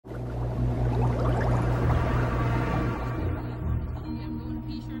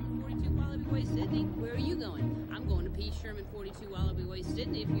going to P. Sherman 42 Wallaby Way,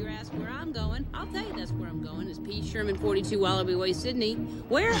 Sydney. If you ask where I'm going, I'll tell you that's where I'm going. Is P. Sherman 42 Wallaby Way, Sydney.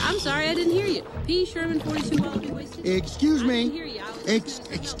 Where? I'm sorry, I didn't hear you. P. Sherman 42 Wallaby Way, Sydney. Excuse me. I didn't hear you.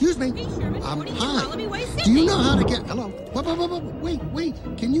 Excuse me. P. Sherman 42 Hi. Wallaby Way, Sydney. Do you know how to get... Hello? Wait.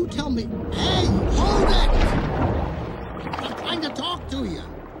 Can you tell me... Hey, hold it! I'm trying to talk to you.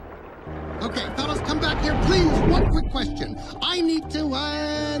 Okay, fellas, come back here, please. One quick question. I need to...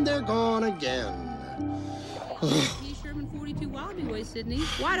 And they're gone again. P. Sherman 42 Wallaby Way, Sydney.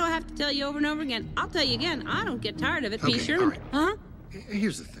 Why do I have to tell you over and over again? I'll tell you again. I don't get tired of it. Okay, P. Sherman. all right. Uh-huh.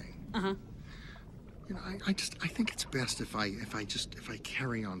 Here's the thing. Uh-huh. You know, I think it's best if I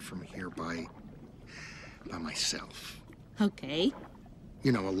carry on from here by myself. Okay.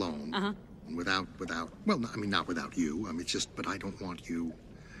 You know, alone. Uh-huh. Without, well, no, I mean, not without you. I mean, it's just, but I don't want you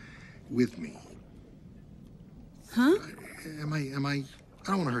with me. Huh? I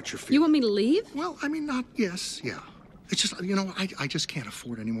don't want to hurt your feelings. You want me to leave? Well, I mean, yeah. It's just, you know, I just can't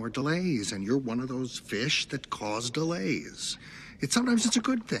afford any more delays, and you're one of those fish that cause delays. Sometimes it's a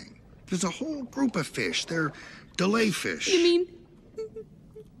good thing. There's a whole group of fish. They're delay fish. You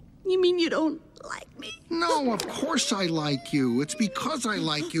mean you don't like me? No, of course I like you. It's because I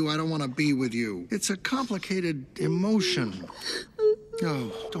like you I don't want to be with you. It's a complicated emotion.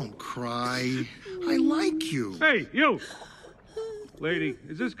 Oh, don't cry. I like you. Hey, you! Lady,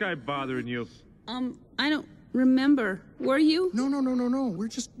 is this guy bothering you? I don't remember. Were you? No. We're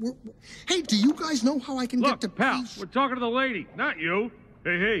Hey, do you guys know how I can Look, get to pal, peace? we're talking to the lady, not you.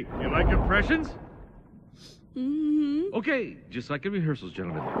 Hey, you like impressions? Mm-hmm. Okay, just like in rehearsals,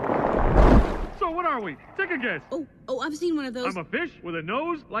 gentlemen. So what are we? Take a guess. Oh, I've seen one of those. I'm a fish with a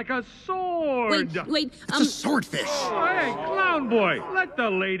nose like a sword. Wait, It's a swordfish. Oh, hey, clown boy, let the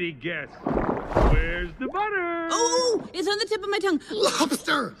lady guess. Where's the butter? Oh, it's on the tip of my tongue.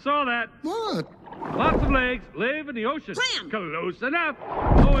 Lobster. Saw that. What? Lots of legs, live in the ocean. Clam. Close enough.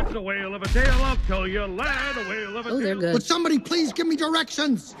 Oh, it's a whale of a tail, I'll tell you, lad, a whale of a tail. Oh, they're good. Would somebody please give me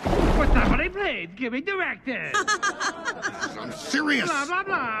directions? Would somebody please give me directions? I'm serious. Blah, blah,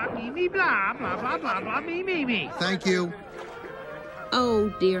 blah, me, blah, blah, blah, blah, blah, me. Thank you. Oh,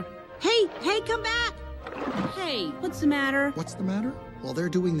 dear. Hey, come back. Hey, what's the matter? What's the matter? While they're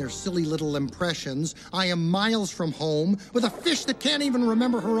doing their silly little impressions, I am miles from home with a fish that can't even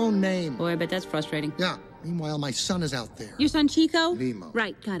remember her own name. Boy, I bet that's frustrating. Yeah. Meanwhile, my son is out there. Your son Chico? Nemo.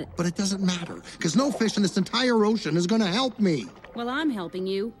 Right, got it. But it doesn't matter, because no fish in this entire ocean is going to help me. Well, I'm helping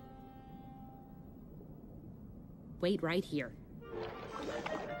you. Wait right here.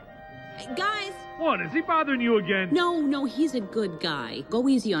 Hey, guys! What, is he bothering you again? No, he's a good guy. Go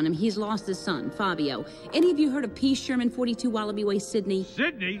easy on him. He's lost his son, Fabio. Any of you heard of P. Sherman 42 Wallaby Way, Sydney?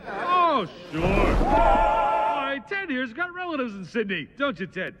 Sydney? Oh, sure. Why, Ted here's got relatives in Sydney, don't you,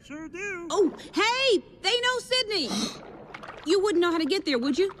 Ted? Sure do. Oh, hey! They know Sydney! You wouldn't know how to get there,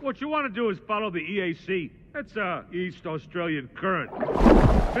 would you? What you want to do is follow the EAC. That's East Australian Current.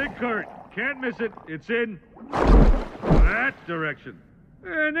 Big current. Can't miss it. It's in that direction.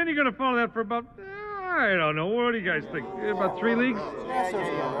 And then you're going to follow that for about, I don't know, what do you guys think? About 3 leagues?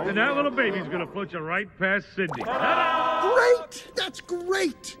 And that little baby's going to float you right past Sydney. Great! That's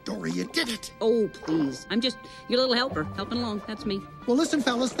great! Dory, you did it. Oh, please. I'm just your little helper, helping along. That's me. Well, listen,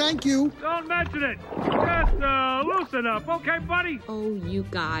 fellas, thank you. Don't mention it. Just loosen up, okay, buddy? Oh, you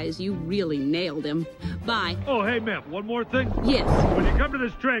guys, you really nailed him. Bye. Oh, hey, ma'am, one more thing. Yes. When you come to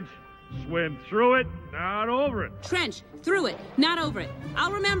this trench, swim through it, not over it. Trench, through it, not over it.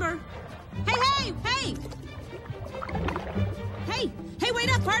 I'll remember. Hey! Hey,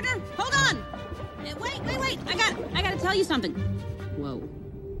 wait up, partner. Hold on. Wait. I gotta tell you something. Whoa.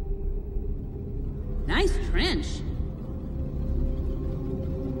 Nice trench.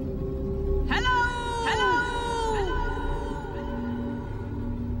 Hello.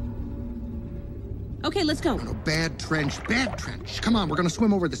 Okay, let's go. No, bad trench. Come on, we're going to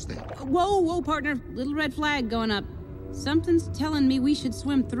swim over this thing. Whoa, partner. Little red flag going up. Something's telling me we should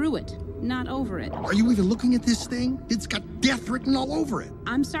swim through it, not over it. Are you even looking at this thing? It's got death written all over it.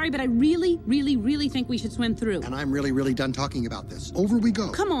 I'm sorry, but I really think we should swim through. And I'm really done talking about this. Over we go.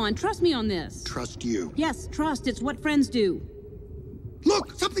 Come on, trust me on this. Trust you. Yes, trust. It's what friends do.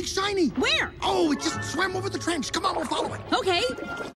 Look, something shiny. Where? Oh, it just swam over the trench. Come on, we'll follow it. Okay.